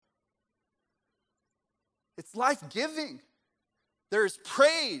It's life-giving. There is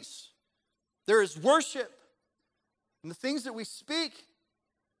praise. There is worship. And the things that we speak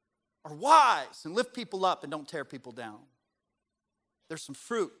are wise and lift people up and don't tear people down. There's some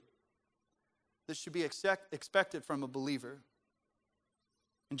fruit that should be expected from a believer.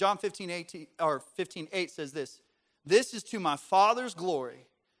 And John 15:8 says this, "This is to my Father's glory,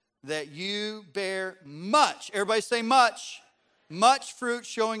 that you bear much," everybody say much, "much fruit,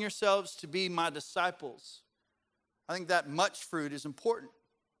 showing yourselves to be my disciples." I think that much fruit is important.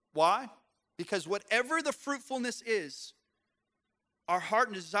 Why? Because whatever the fruitfulness is, our heart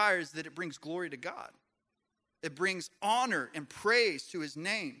and desire is that it brings glory to God. It brings honor and praise to his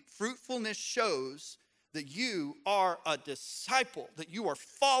name. Fruitfulness shows that you are a disciple, that you are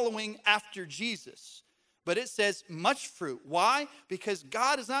following after Jesus. But it says much fruit. Why? Because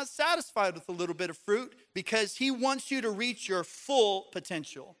God is not satisfied with a little bit of fruit, because he wants you to reach your full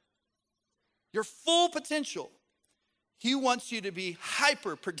potential. Your full potential. He wants you to be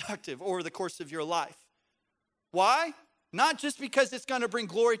hyper productive over the course of your life. Why? Not just because it's going to bring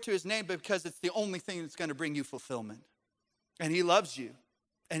glory to his name, but because it's the only thing that's going to bring you fulfillment. And he loves you,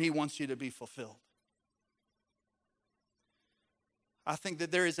 and he wants you to be fulfilled. I think that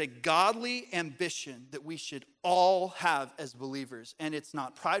there is a godly ambition that we should all have as believers. And it's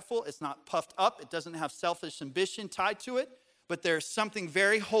not prideful, it's not puffed up, it doesn't have selfish ambition tied to it. But there's something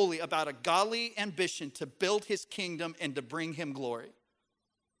very holy about a godly ambition to build his kingdom and to bring him glory.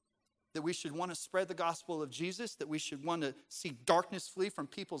 That we should want to spread the gospel of Jesus, that we should want to see darkness flee from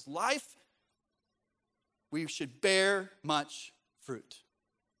people's life. We should bear much fruit.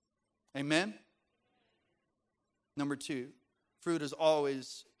 Amen? Number 2, fruit is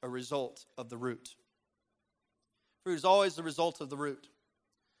always a result of the root. Fruit is always the result of the root.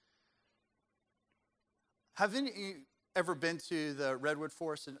 Have any of you ever been to the redwood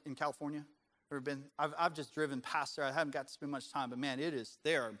forest in California? Ever been? I've just driven past there. I haven't got to spend much time, but man,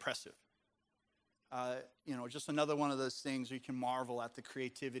 they are impressive. Just another one of those things where you can marvel at the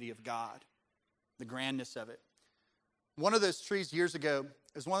creativity of God, the grandness of it. One of those trees years ago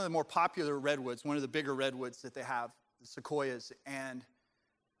is one of the more popular redwoods, one of the bigger redwoods that they have, the sequoias, and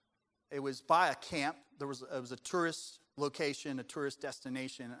it was by a camp. It was a tourist location, a tourist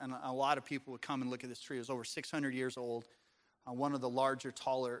destination, and a lot of people would come and look at this tree. It was over 600 years old, one of the larger,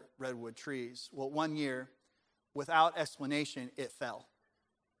 taller redwood trees. Well, one year, without explanation, it fell.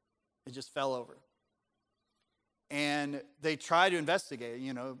 It just fell over. And they tried to investigate.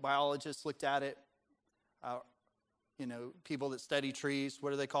 Biologists looked at it. People that study trees,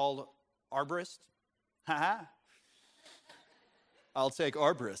 what are they called? Arborists? Ha-ha. I'll take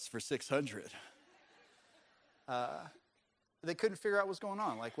arborists for 600. They couldn't figure out what's going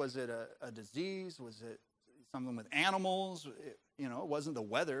on. Like, was it a disease? Was it something with animals? It wasn't the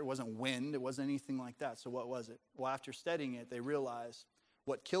weather. It wasn't wind. It wasn't anything like that. So what was it? Well, after studying it, they realized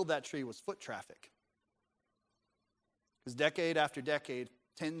what killed that tree was foot traffic. Because decade after decade,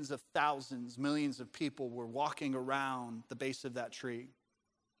 tens of thousands, millions of people were walking around the base of that tree.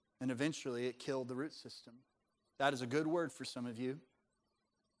 And eventually it killed the root system. That is a good word for some of you.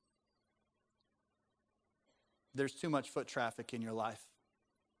 There's too much foot traffic in your life.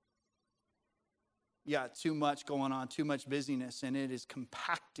 Yeah, too much going on, too much busyness, and it is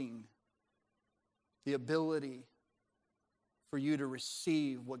compacting the ability for you to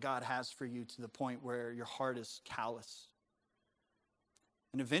receive what God has for you to the point where your heart is callous.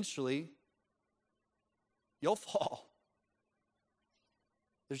 And eventually, you'll fall.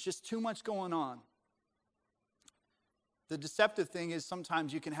 There's just too much going on. The deceptive thing is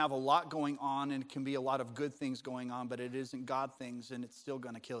sometimes you can have a lot going on and it can be a lot of good things going on, but it isn't God things and it's still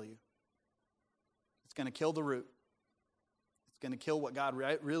going to kill you. It's going to kill the root. It's going to kill what God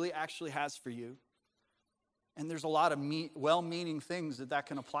really actually has for you. And there's a lot of well-meaning things that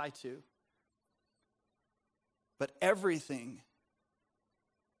can apply to. But everything,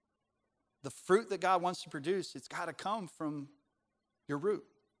 the fruit that God wants to produce, it's got to come from your root.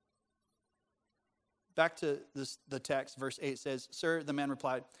 Back to the text, verse 8 says, "Sir," the man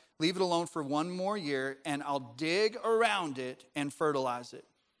replied, "leave it alone for 1 more year, and I'll dig around it and fertilize it.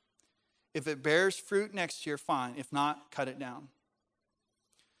 If it bears fruit next year, fine. If not, cut it down."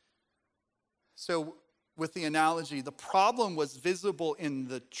 So, with the analogy, the problem was visible in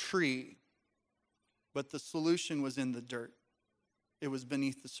the tree, but the solution was in the dirt. It was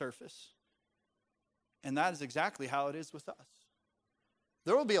beneath the surface. And that is exactly how it is with us.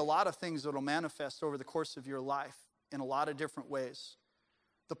 There will be a lot of things that will manifest over the course of your life in a lot of different ways.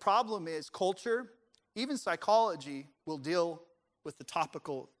 The problem is culture, even psychology, will deal with the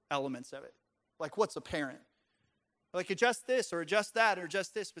topical elements of it. Like what's apparent. Like adjust this or adjust that or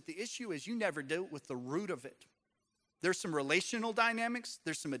adjust this. But the issue is you never deal with the root of it. There's some relational dynamics.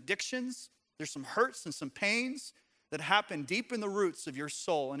 There's some addictions. There's some hurts and some pains that happen deep in the roots of your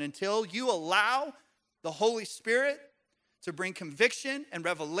soul. And until you allow the Holy Spirit to bring conviction and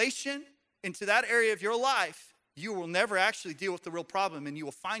revelation into that area of your life, you will never actually deal with the real problem. And you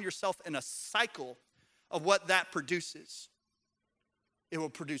will find yourself in a cycle of what that produces. It will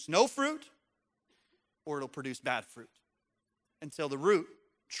produce no fruit, or it'll produce bad fruit until the root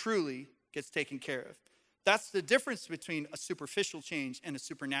truly gets taken care of. That's the difference between a superficial change and a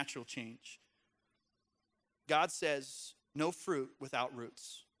supernatural change. God says no fruit without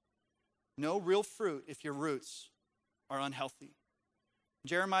roots. No real fruit if your roots are unhealthy.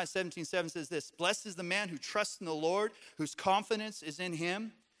 Jeremiah 17:7 says this, "Blessed is the man who trusts in the Lord, whose confidence is in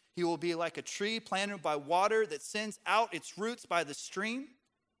him. He will be like a tree planted by water that sends out its roots by the stream.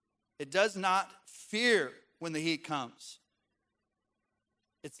 It does not fear when the heat comes.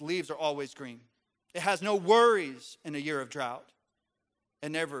 Its leaves are always green. It has no worries in a year of drought. It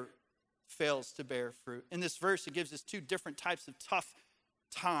never fails to bear fruit." In this verse, it gives us two different types of tough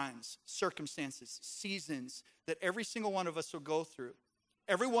times, circumstances, seasons that every single one of us will go through.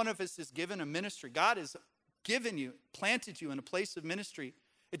 Every one of us is given a ministry. God has given you, planted you in a place of ministry.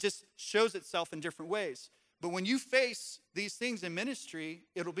 It just shows itself in different ways. But when you face these things in ministry,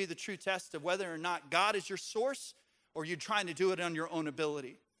 it'll be the true test of whether or not God is your source or you're trying to do it on your own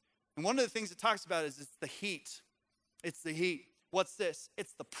ability. And one of the things it talks about is it's the heat. It's the heat. What's this?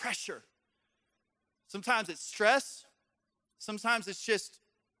 It's the pressure. Sometimes it's stress. Sometimes it's just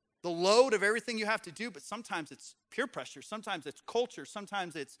the load of everything you have to do, but sometimes it's peer pressure. Sometimes it's culture.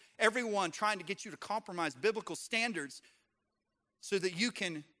 Sometimes it's everyone trying to get you to compromise biblical standards so that you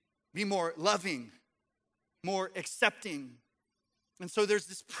can be more loving, more accepting. And so there's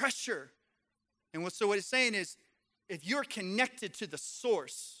this pressure. And so what it's saying is, if you're connected to the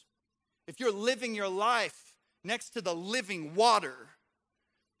source, if you're living your life next to the living water,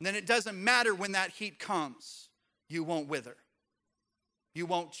 then it doesn't matter when that heat comes, you won't wither. You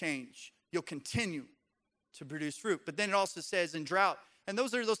won't change. You'll continue to produce fruit. But then it also says in drought, and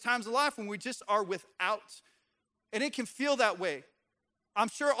those are those times of life when we just are without. And it can feel that way. I'm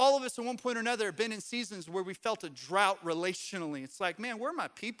sure all of us at one point or another have been in seasons where we felt a drought relationally. It's like, man, where are my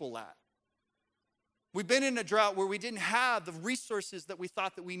people at? We've been in a drought where we didn't have the resources that we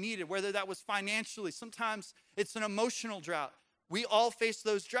thought that we needed, whether that was financially. Sometimes it's an emotional drought. We all face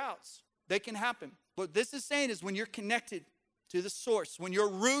those droughts. They can happen. What this is saying is when you're connected to the source, when your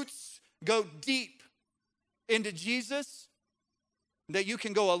roots go deep into Jesus, that you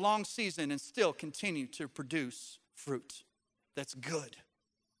can go a long season and still continue to produce fruit. That's good.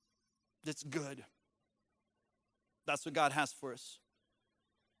 That's good. That's what God has for us.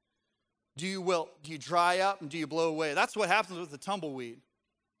 Do you dry up and do you blow away? That's what happens with the tumbleweed.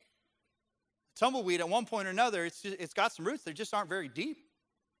 Tumbleweed, at one point or another, it's got some roots that just aren't very deep.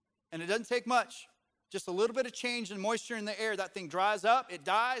 And it doesn't take much. Just a little bit of change in moisture in the air. That thing dries up, it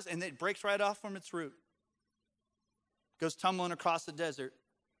dies, and it breaks right off from its root. Goes tumbling across the desert.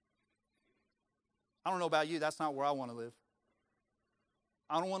 I don't know about you, that's not where I want to live.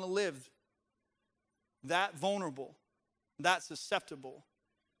 I don't want to live that vulnerable, that susceptible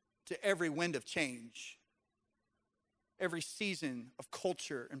to every wind of change, every season of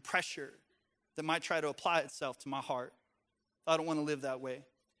culture and pressure that might try to apply itself to my heart. I don't want to live that way.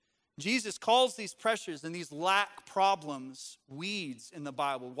 Jesus calls these pressures and these lack problems weeds in the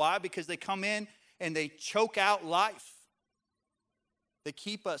Bible. Why? Because they come in and they choke out life. They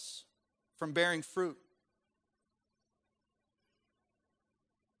keep us from bearing fruit.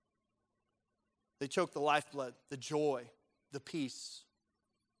 They choke the lifeblood, the joy, the peace.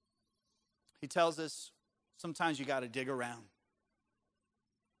 He tells us sometimes you got to dig around.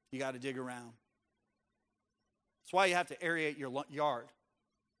 You got to dig around. That's why you have to aerate your yard.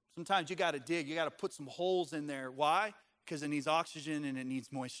 Sometimes you got to dig. You got to put some holes in there. Why? Because it needs oxygen and it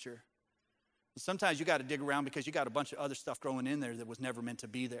needs moisture. And sometimes you got to dig around because you got a bunch of other stuff growing in there that was never meant to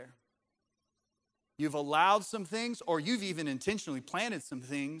be there. You've allowed some things, or you've even intentionally planted some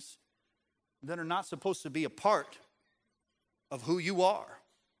things that are not supposed to be a part of who you are.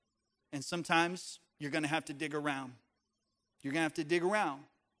 And sometimes you're going to have to dig around. You're going to have to dig around.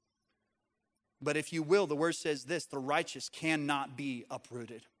 But if you will, the word says this, the righteous cannot be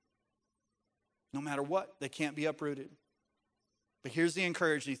uprooted. No matter what, they can't be uprooted. But here's the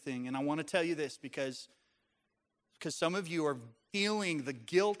encouraging thing, and I want to tell you this because some of you are feeling the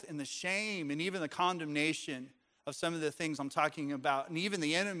guilt and the shame and even the condemnation of some of the things I'm talking about. And even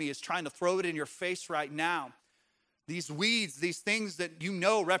the enemy is trying to throw it in your face right now. These weeds, these things that you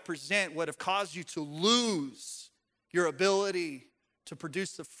know represent what have caused you to lose your ability to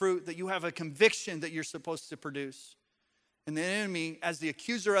produce the fruit that you have a conviction that you're supposed to produce. And the enemy, as the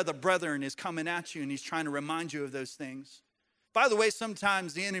accuser of the brethren, is coming at you and he's trying to remind you of those things. By the way,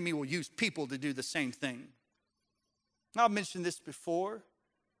 sometimes the enemy will use people to do the same thing. I've mentioned this before.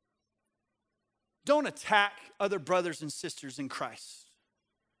 Don't attack other brothers and sisters in Christ.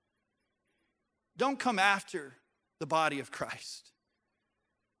 Don't come after the body of Christ.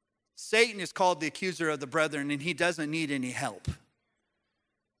 Satan is called the accuser of the brethren, and he doesn't need any help.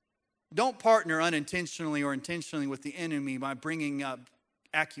 Don't partner unintentionally or intentionally with the enemy by bringing up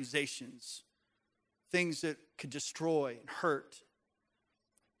accusations, things that could destroy and hurt.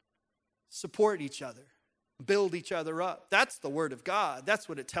 Support each other. Build each other up. That's the word of God. That's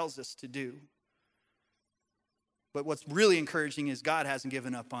what it tells us to do. But what's really encouraging is God hasn't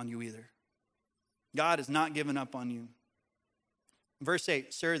given up on you either. God has not given up on you. Verse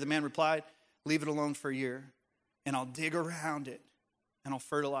 8, sir, the man replied, leave it alone for a year, and I'll dig around it, and I'll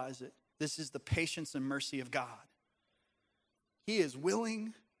fertilize it. This is the patience and mercy of God. He is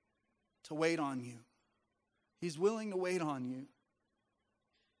willing to wait on you. He's willing to wait on you.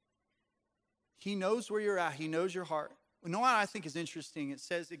 He knows where you're at. He knows your heart. You know what I think is interesting? It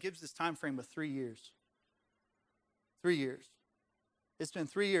says it gives this time frame of 3 years. 3 years. It's been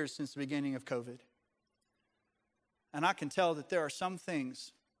 3 years since the beginning of COVID. And I can tell that there are some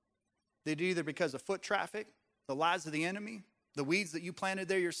things that either because of foot traffic, the lies of the enemy, the weeds that you planted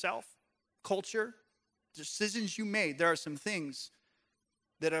there yourself, culture, decisions you made, there are some things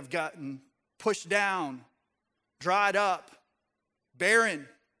that have gotten pushed down, dried up, barren.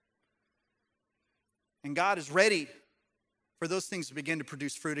 And God is ready for those things to begin to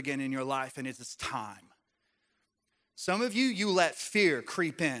produce fruit again in your life, and it's time. Some of you, you let fear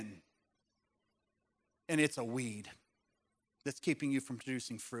creep in, and it's a weed that's keeping you from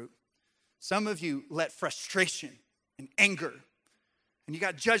producing fruit. Some of you let frustration and anger, and you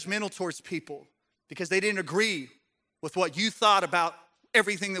got judgmental towards people because they didn't agree with what you thought about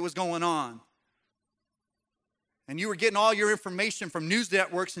everything that was going on. And you were getting all your information from news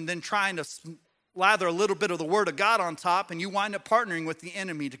networks and then trying to lather a little bit of the word of God on top, and you wind up partnering with the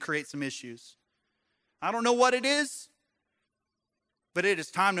enemy to create some issues. I don't know what it is, but it is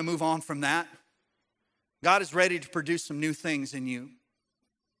time to move on from that. God is ready to produce some new things in you.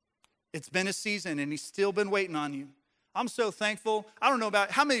 It's been a season, and he's still been waiting on you. I'm so thankful. I don't know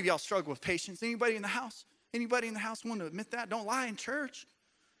about how many of y'all struggle with patience. Anybody in the house? Anybody in the house want to admit that? Don't lie in church.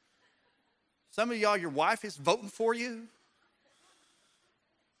 Some of y'all, your wife is voting for you.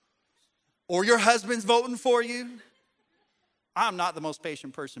 Or your husband's voting for you. I'm not the most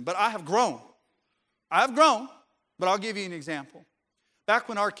patient person, but I have grown. I have grown, but I'll give you an example. Back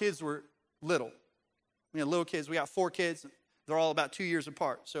when our kids were little, we had little kids. We got 4 kids. They're all about 2 years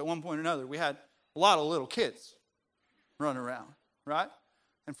apart. So at one point or another, we had a lot of little kids running around, right?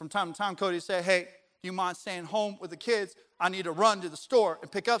 And from time to time, Cody would say, hey, do you mind staying home with the kids? I need to run to the store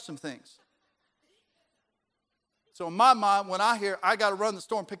and pick up some things. So in my mind, when I hear I got to run to the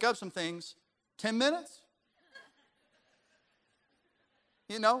store and pick up some things, 10 minutes?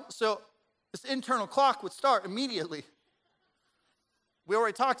 You know, so this internal clock would start immediately. We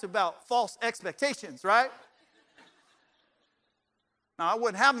already talked about false expectations, right? No, I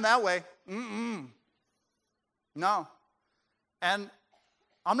wouldn't have them that way. No. And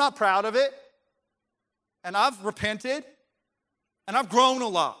I'm not proud of it. And I've repented. And I've grown a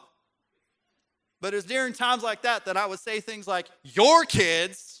lot. But it's during times like that that I would say things like, your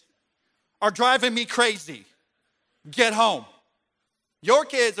kids are driving me crazy. Get home. Your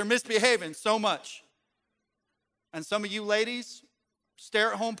kids are misbehaving so much. And some of you ladies,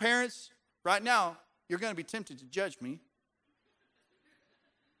 stay-at-home parents, right now, you're going to be tempted to judge me.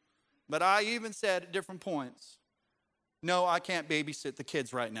 But I even said at different points, no, I can't babysit the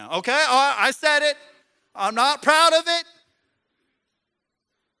kids right now. Okay, I said it. I'm not proud of it.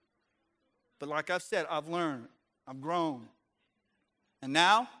 But like I've said, I've learned. I've grown. And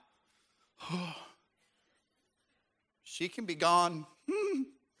now, she can be gone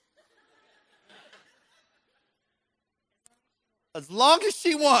as long as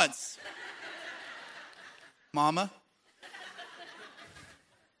she wants. Mama.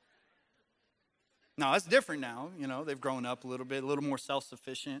 No, it's different now. You know, they've grown up a little bit, a little more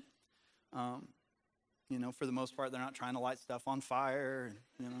self-sufficient. You know, for the most part, they're not trying to light stuff on fire,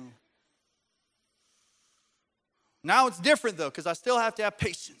 you know. Now it's different, though, because I still have to have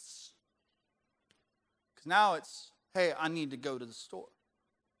patience. Because now it's, hey, I need to go to the store.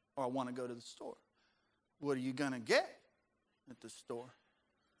 Or I want to go to the store. What are you going to get at the store?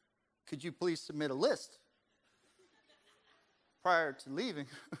 Could you please submit a list prior to leaving?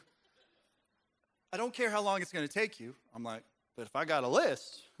 I don't care how long it's going to take you. I'm like, but if I got a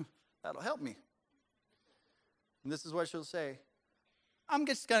list, that'll help me. And this is what she'll say. I'm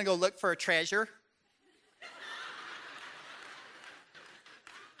just going to go look for a treasure.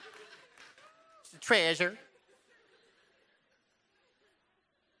 It's a treasure.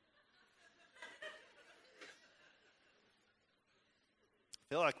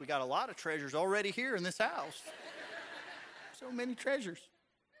 I feel like we got a lot of treasures already here in this house. So many treasures.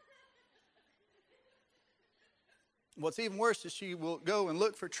 What's even worse is she will go and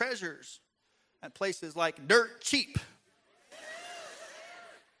look for treasures at places like Dirt Cheap,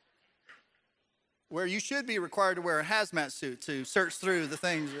 where you should be required to wear a hazmat suit to search through the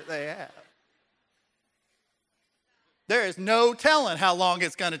things that they have. There is no telling how long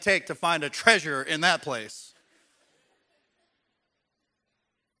it's going to take to find a treasure in that place.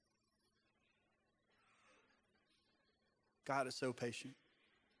 God is so patient.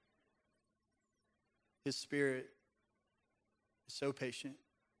 His Spirit is so patient,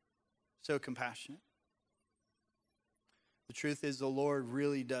 so compassionate. The truth is, the Lord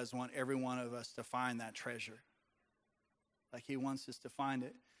really does want every one of us to find that treasure. Like he wants us to find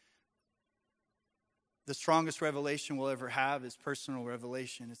it. The strongest revelation we'll ever have is personal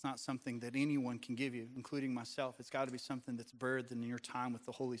revelation. It's not something that anyone can give you, including myself. It's got to be something that's birthed in your time with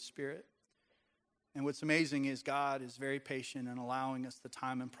the Holy Spirit. And what's amazing is God is very patient in allowing us the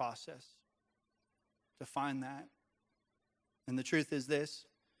time and process to find that. And the truth is this,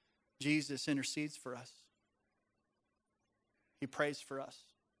 Jesus intercedes for us. He prays for us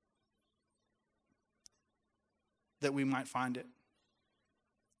that we might find it.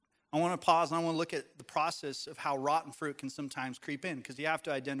 I want to pause and I want to look at the process of how rotten fruit can sometimes creep in, because you have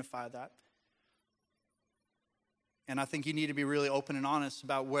to identify that. And I think you need to be really open and honest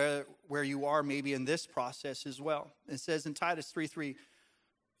about where you are maybe in this process as well. It says in Titus 3:3,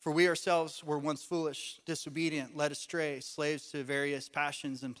 for we ourselves were once foolish, disobedient, led astray, slaves to various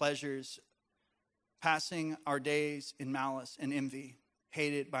passions and pleasures, passing our days in malice and envy,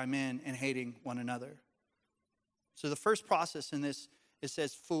 hated by men and hating one another. So the first process in this, it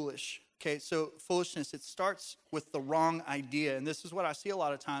says foolish. Okay, so foolishness, it starts with the wrong idea. And this is what I see a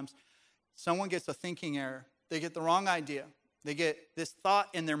lot of times. Someone gets a thinking error. They get the wrong idea. They get this thought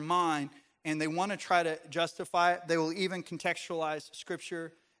in their mind, and they want to try to justify it. They will even contextualize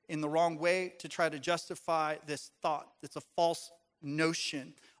Scripture in the wrong way to try to justify this thought. It's a false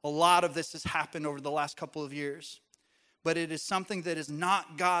notion. A lot of this has happened over the last couple of years. But it is something that is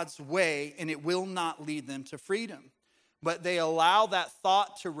not God's way, and it will not lead them to freedom. But they allow that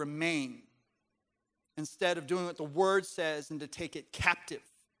thought to remain instead of doing what the Word says and to take it captive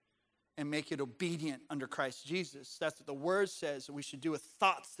and make it obedient under Christ Jesus. That's what the Word says that we should do with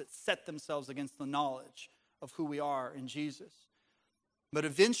thoughts that set themselves against the knowledge of who we are in Jesus. But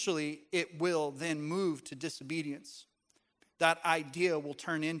eventually, it will then move to disobedience. That idea will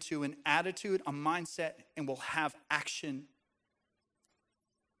turn into an attitude, a mindset, and will have action.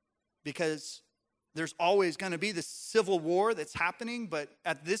 Because there's always going to be this civil war that's happening, but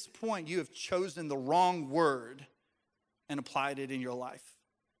at this point, you have chosen the wrong word and applied it in your life.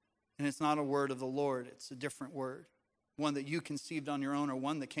 And it's not a word of the Lord, it's a different word. One that you conceived on your own, or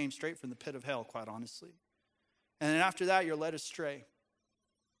one that came straight from the pit of hell, quite honestly. And then after that, you're led astray.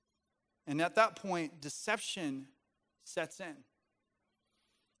 And at that point, deception sets in.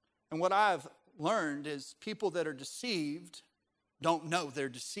 And what I've learned is people that are deceived don't know they're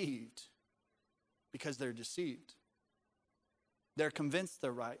deceived because they're deceived. They're convinced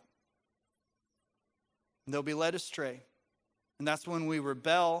they're right. And they'll be led astray. And that's when we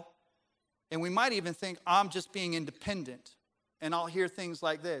rebel. And we might even think, I'm just being independent. And I'll hear things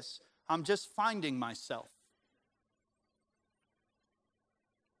like this: I'm just finding myself.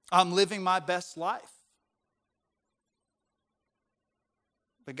 I'm living my best life.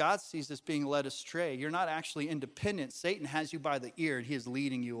 But God sees us being led astray. You're not actually independent. Satan has you by the ear, and he is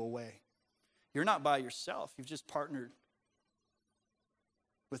leading you away. You're not by yourself. You've just partnered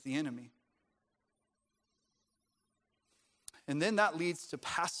with the enemy. And then that leads to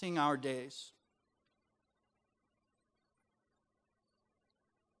passing our days.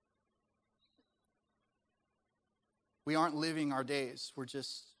 We aren't living our days. We're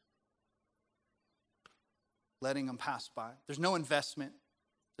just letting them pass by. There's no investment.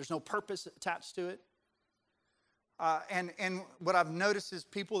 There's no purpose attached to it. And what I've noticed is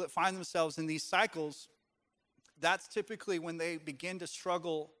people that find themselves in these cycles, that's typically when they begin to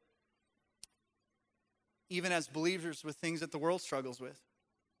struggle, even as believers, with things that the world struggles with.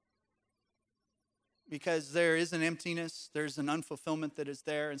 Because there is an emptiness, there's an unfulfillment that is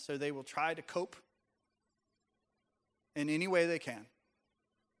there, and so they will try to cope in any way they can.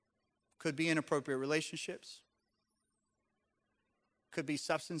 Could be inappropriate relationships. Could be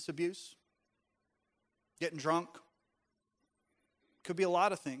substance abuse. Getting drunk. Could be a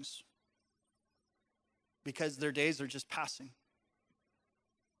lot of things. Because their days are just passing.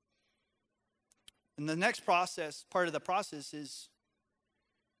 And the next part of the process is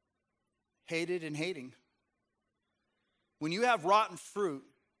hated and hating. When you have rotten fruit,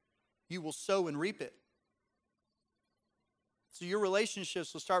 you will sow and reap it. So your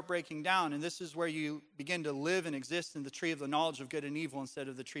relationships will start breaking down, and this is where you begin to live and exist in the tree of the knowledge of good and evil instead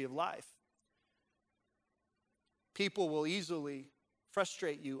of the tree of life. People will easily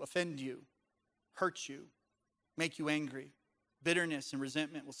frustrate you, offend you, hurt you, make you angry. Bitterness and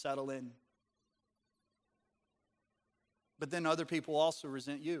resentment will settle in. But then other people also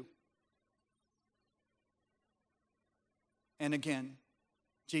resent you. And again,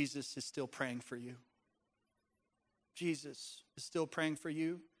 Jesus is still praying for you. Jesus is still praying for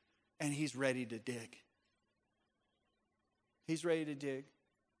you, and he's ready to dig. He's ready to dig.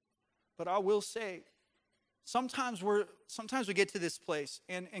 But I will say, sometimes we get to this place,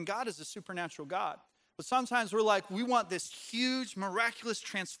 and God is a supernatural God. But sometimes we're like, we want this huge, miraculous,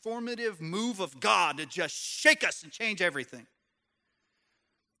 transformative move of God to just shake us and change everything.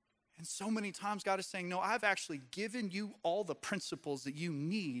 And so many times God is saying, no, I've actually given you all the principles that you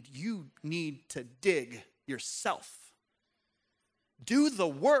need. You need to dig yourself. Do the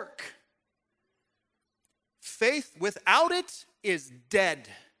work. Faith without it is dead.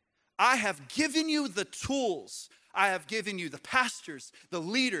 I have given you the tools. I have given you the pastors, the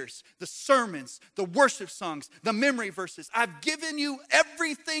leaders, the sermons, the worship songs, the memory verses. I've given you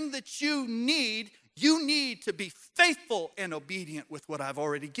everything that you need. You need to be faithful and obedient with what I've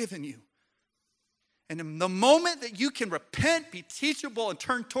already given you. And in the moment that you can repent, be teachable, and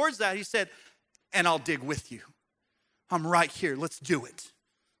turn towards that, he said, and I'll dig with you. I'm right here. Let's do it.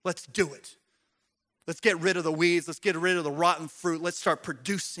 Let's do it. Let's get rid of the weeds. Let's get rid of the rotten fruit. Let's start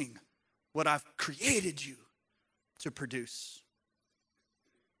producing what I've created you to produce.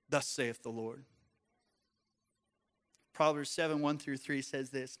 Thus saith the Lord. Proverbs 7:1-3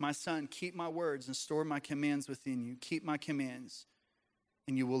 says this, my son, keep my words and store my commands within you. Keep my commands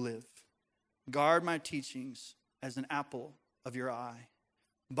and you will live. Guard my teachings as an apple of your eye.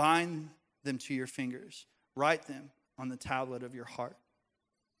 Bind them to your fingers. Write them on the tablet of your heart.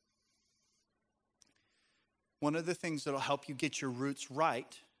 One of the things that will help you get your roots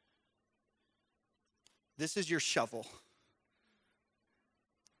right, this is your shovel.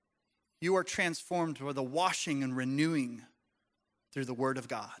 You are transformed by the washing and renewing through the Word of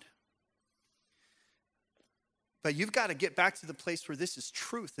God. But you've got to get back to the place where this is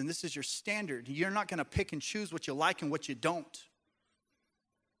truth and this is your standard. You're not going to pick and choose what you like and what you don't.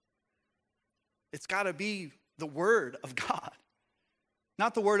 It's got to be the Word of God.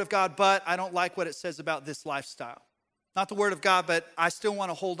 Not the Word of God, but I don't like what it says about this lifestyle. Not the Word of God, but I still want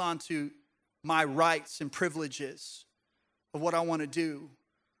to hold on to my rights and privileges of what I want to do.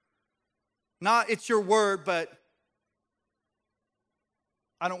 Not it's your word, but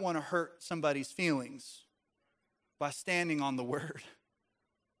I don't want to hurt somebody's feelings by standing on the word.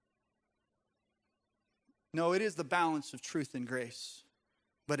 No, it is the balance of truth and grace,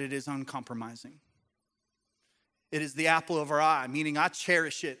 but it is uncompromising. It is the apple of our eye, meaning I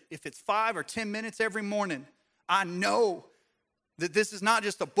cherish it. If it's 5 or 10 minutes every morning, I know that this is not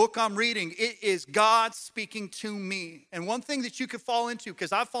just a book I'm reading. It is God speaking to me. And one thing that you could fall into,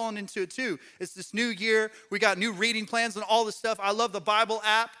 because I've fallen into it too, is this new year. We got new reading plans and all this stuff. I love the Bible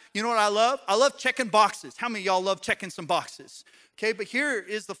app. You know what I love? I love checking boxes. How many of y'all love checking some boxes? Okay, but here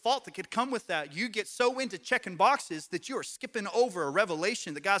is the fault that could come with that. You get so into checking boxes that you are skipping over a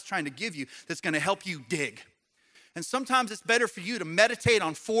revelation that God's trying to give you that's going to help you dig. And sometimes it's better for you to meditate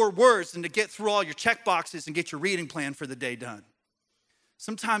on 4 words than to get through all your check boxes and get your reading plan for the day done.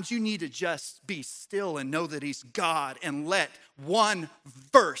 Sometimes you need to just be still and know that he's God and let one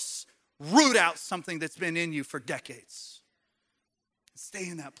verse root out something that's been in you for decades. Stay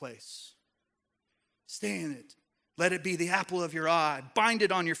in that place. Stay in it. Let it be the apple of your eye. Bind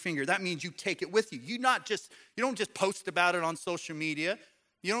it on your finger. That means you take it with you. You don't just post about it on social media.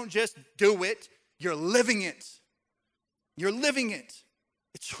 You don't just do it. You're living it. You're living it.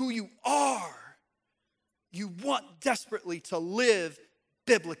 It's who you are. You want desperately to live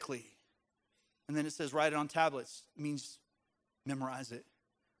biblically. And then it says write it on tablets. It means memorize it.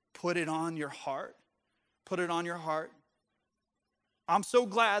 Put it on your heart. Put it on your heart. I'm so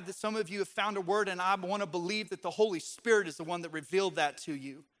glad that some of you have found a word, and I want to believe that the Holy Spirit is the one that revealed that to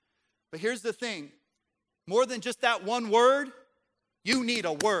you. But here's the thing. More than just that one word, you need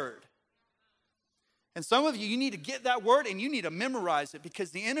a word. And some of you, you need to get that word and you need to memorize it,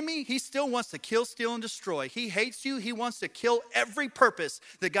 because the enemy, he still wants to kill, steal, and destroy. He hates you. He wants to kill every purpose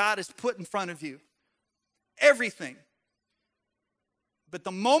that God has put in front of you. Everything. But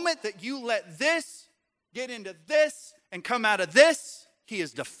the moment that you let this get into this and come out of this, he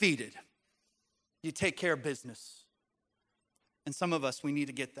is defeated. You take care of business. And some of us, we need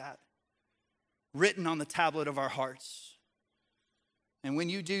to get that written on the tablet of our hearts. And when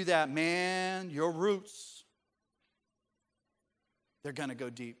you do that, man, your roots, they're going to go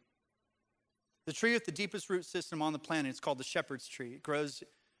deep. The tree with the deepest root system on the planet is called the shepherd's tree. It grows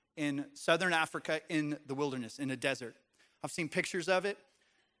in southern Africa in the wilderness, in a desert. I've seen pictures of it.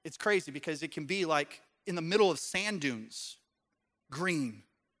 It's crazy because it can be like in the middle of sand dunes, green,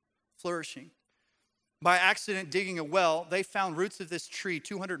 flourishing. By accident digging a well, they found roots of this tree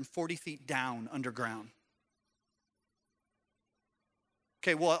 240 feet down underground.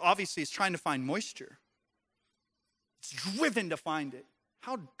 Okay, well, obviously it's trying to find moisture. It's driven to find it.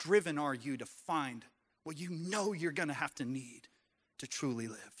 How driven are you to find what you know you're going to have to need to truly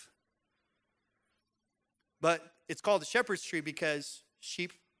live? But it's called the shepherd's tree because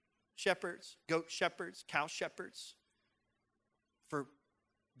sheep shepherds, goat shepherds, cow shepherds, for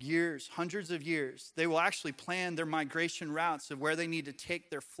years, hundreds of years, they will actually plan their migration routes of where they need to take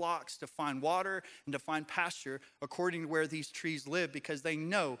their flocks to find water and to find pasture according to where these trees live, because they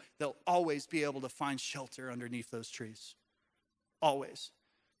know they'll always be able to find shelter underneath those trees. Always.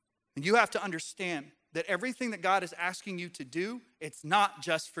 And you have to understand that everything that God is asking you to do, it's not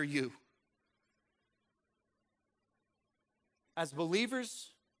just for you. As believers,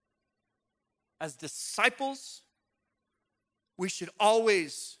 as disciples, we should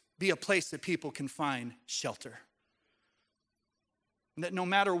always be a place that people can find shelter. And that no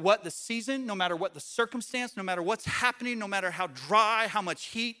matter what the season, no matter what the circumstance, no matter what's happening, no matter how dry, how much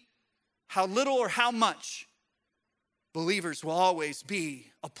heat, how little or how much, believers will always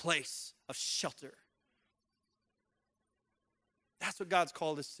be a place of shelter. That's what God's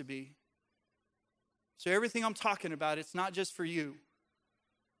called us to be. So everything I'm talking about, it's not just for you.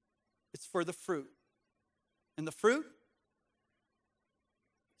 It's for the fruit. And the fruit,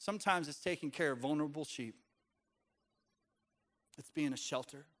 sometimes it's taking care of vulnerable sheep. It's being a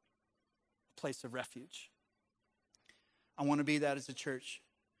shelter, a place of refuge. I want to be that as a church.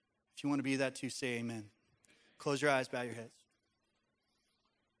 If you want to be that too, say amen. Close your eyes, bow your heads.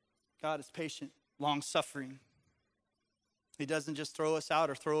 God is patient, long-suffering. He doesn't just throw us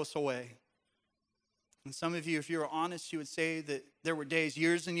out or throw us away. And some of you, if you were honest, you would say that there were days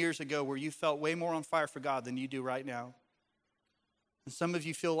years and years ago where you felt way more on fire for God than you do right now. And some of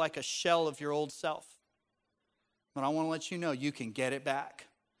you feel like a shell of your old self. But I want to let you know, you can get it back.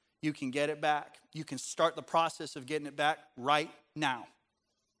 You can get it back. You can start the process of getting it back right now.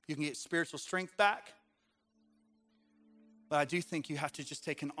 You can get spiritual strength back. But I do think you have to just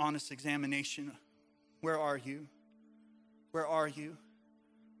take an honest examination. Where are you? Where are you?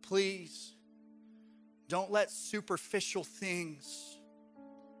 Please, don't let superficial things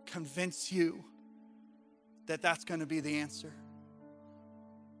convince you that that's going to be the answer.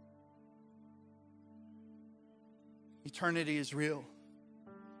 Eternity is real.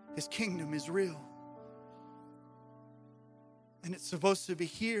 His kingdom is real. And it's supposed to be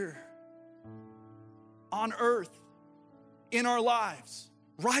here on earth, in our lives,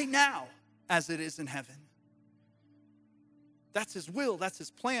 right now, as it is in heaven. That's his will, that's his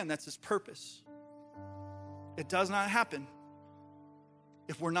plan, that's his purpose. It does not happen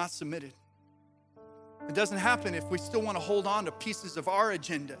if we're not submitted. It doesn't happen if we still want to hold on to pieces of our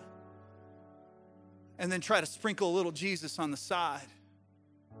agenda and then try to sprinkle a little Jesus on the side.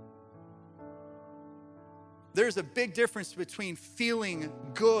 There's a big difference between feeling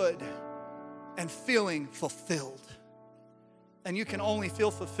good and feeling fulfilled. And you can only feel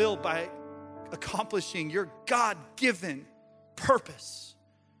fulfilled by accomplishing your God-given purpose.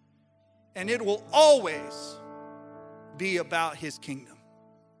 And it will always be about his kingdom.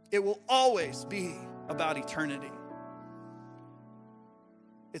 It will always be about eternity.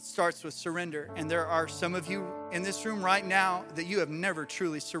 It starts with surrender. And there are some of you in this room right now that you have never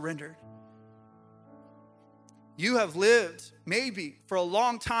truly surrendered. You have lived maybe for a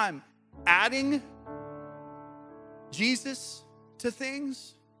long time adding Jesus to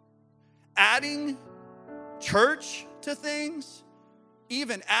things, adding church to things,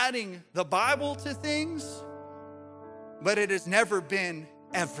 even adding the Bible to things, but it has never been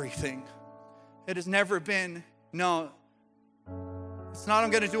everything. It has never been, no, it's not I'm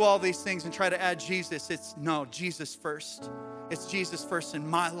going to do all these things and try to add Jesus. It's no, Jesus first. It's Jesus first in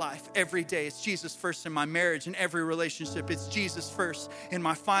my life every day. It's Jesus first in my marriage and every relationship. It's Jesus first in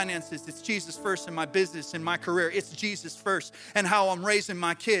my finances. It's Jesus first in my business, in my career. It's Jesus first in how I'm raising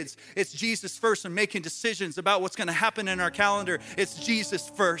my kids. It's Jesus first in making decisions about what's going to happen in our calendar. It's Jesus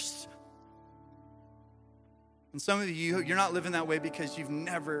first. And some of you, you're not living that way because you've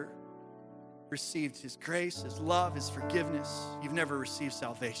never received his grace, his love, his forgiveness. You've never received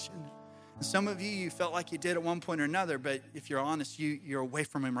salvation. And some of you felt like you did at one point or another, but if you're honest, you're away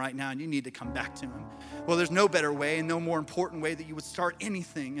from him right now and you need to come back to him. Well, there's no better way and no more important way that you would start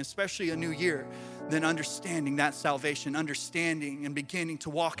anything, especially a new year, than understanding that salvation, understanding and beginning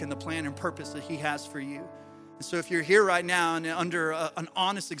to walk in the plan and purpose that he has for you. And so if you're here right now and under an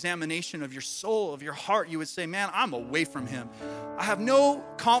honest examination of your soul, of your heart, you would say, man, I'm away from him. I have no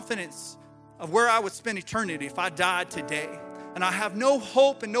confidence of where I would spend eternity if I died today. And I have no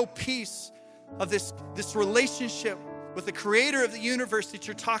hope and no peace of this relationship with the creator of the universe that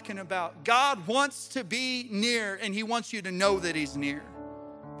you're talking about. God wants to be near, and he wants you to know that he's near.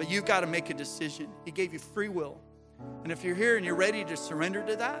 But you've got to make a decision. He gave you free will. And if you're here and you're ready to surrender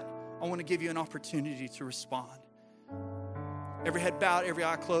to that, I want to give you an opportunity to respond. Every head bowed, every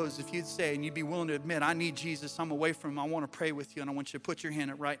eye closed. If you'd say, and you'd be willing to admit, I need Jesus, I'm away from him, I want to pray with you, and I want you to put your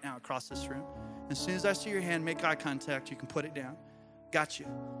hand up right now across this room. As soon as I see your hand, make eye contact, you can put it down. Got you.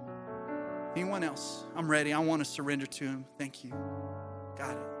 Anyone else? I'm ready. I want to surrender to him. Thank you.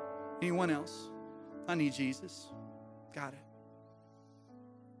 Got it. Anyone else? I need Jesus. Got it.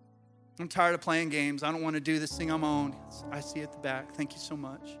 I'm tired of playing games. I don't want to do this thing on my own. I see at the back. Thank you so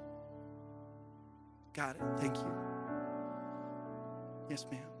much. Got it. Thank you. Yes,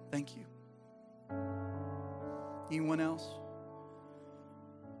 ma'am. Thank you. Anyone else?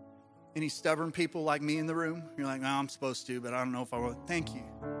 Any stubborn people like me in the room? You're like, no, I'm supposed to, but I don't know if I will. Thank you.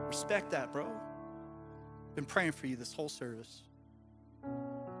 Respect that, bro. Been praying for you this whole service.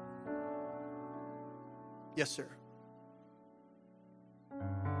 Yes, sir.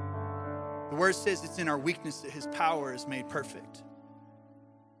 The word says it's in our weakness that his power is made perfect.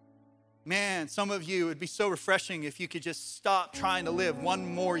 Man, some of you, it'd be so refreshing if you could just stop trying to live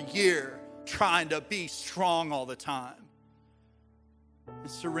one more year trying to be strong all the time and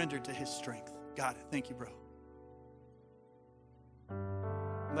surrender to his strength. Got it. Thank you, bro.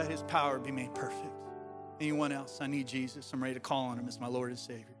 Let his power be made perfect. Anyone else? I need Jesus. I'm ready to call on him as my Lord and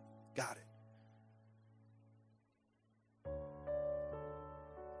Savior. Got it.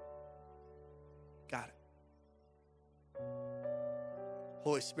 Got it.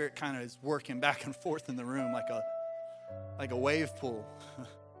 Holy Spirit kind of is working back and forth in the room like a wave pool.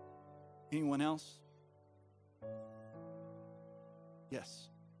 Anyone else? Yes.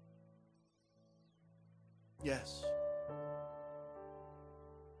 Yes.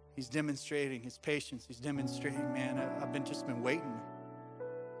 He's demonstrating his patience. He's demonstrating, man, I've just been waiting.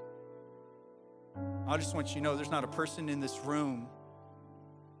 I just want you to know there's not a person in this room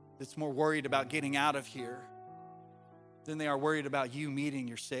that's more worried about getting out of here than they are worried about you meeting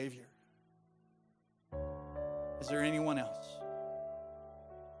your Savior. Is there anyone else?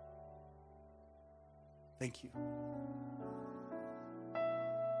 Thank you.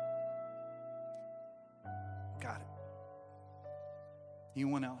 Got it.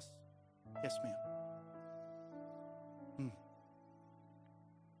 Anyone else? Yes, ma'am.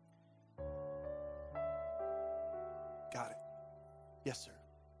 Got it. Yes, sir.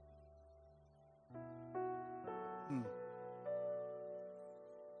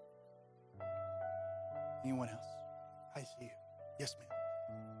 Anyone else? I see you. Yes, ma'am.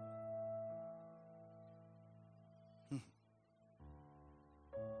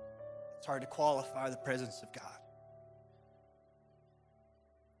 It's hard to qualify the presence of God.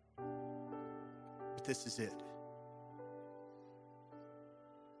 But this is it.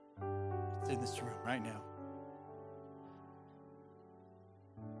 It's in this room right now.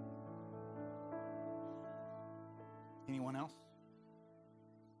 Anyone else?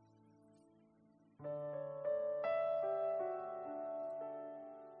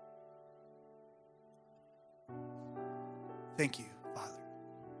 Thank you, Father.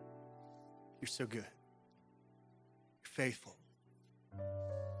 You're so good. You're faithful.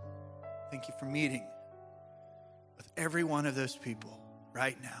 Thank you for meeting with every one of those people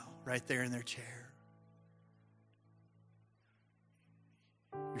right now, right there in their chair.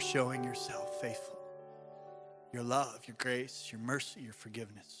 You're showing yourself faithful. Your love, your grace, your mercy, your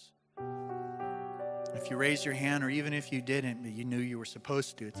forgiveness. If you raised your hand, or even if you didn't, but you knew you were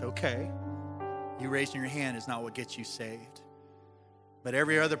supposed to, it's okay. You raising your hand is not what gets you saved. But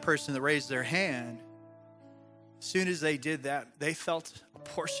every other person that raised their hand, as soon as they did that, they felt a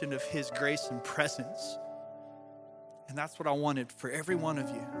portion of his grace and presence. And that's what I wanted for every one of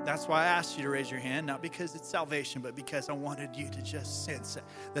you. That's why I asked you to raise your hand, not because it's salvation, but because I wanted you to just sense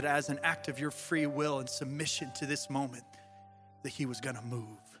that as an act of your free will and submission to this moment, that he was going to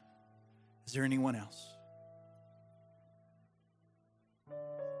move. Is there anyone else?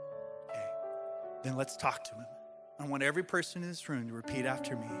 Okay, then let's talk to him. I want every person in this room to repeat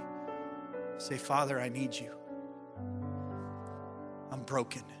after me. Say, Father, I need you. I'm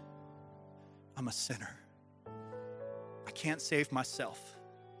broken. I'm a sinner. I can't save myself.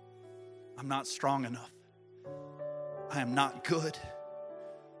 I'm not strong enough. I am not good.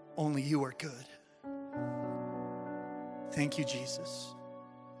 Only you are good. Thank you, Jesus,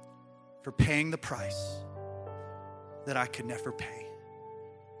 for paying the price that I could never pay.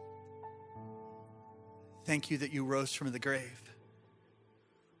 Thank you that you rose from the grave.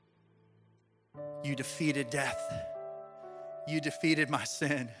 You defeated death. You defeated my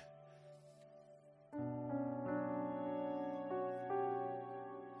sin.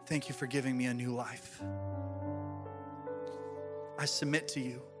 Thank you for giving me a new life. I submit to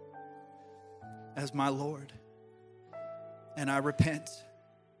you as my Lord, and I repent.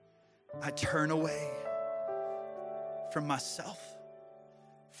 I turn away from myself,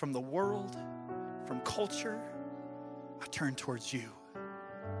 from the world, from culture. I turn towards you.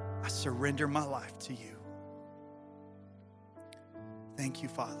 I surrender my life to you. Thank you,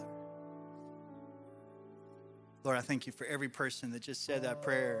 Father. Lord, I thank you for every person that just said that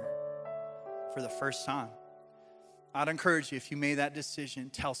prayer for the first time. I'd encourage you, if you made that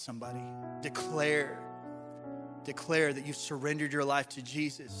decision, tell somebody. Declare that you've surrendered your life to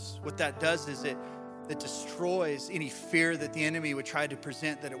Jesus. What that does is it destroys any fear that the enemy would try to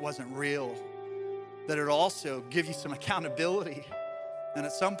present that it wasn't real. That it also give you some accountability. And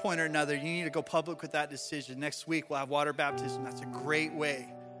at some point or another, you need to go public with that decision. Next week, we'll have water baptism. That's a great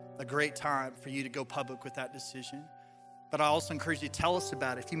way, a great time for you to go public with that decision. But I also encourage you to tell us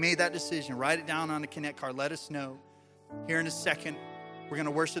about it. If you made that decision, write it down on a Connect card. Let us know. Here in a second, we're going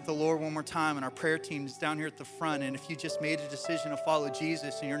to worship the Lord one more time, and our prayer team is down here at the front. And if you just made a decision to follow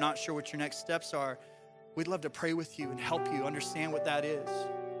Jesus and you're not sure what your next steps are, we'd love to pray with you and help you understand what that is.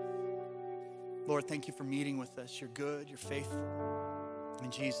 Lord, thank you for meeting with us. You're good. You're faithful. In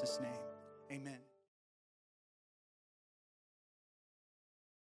Jesus' name, amen.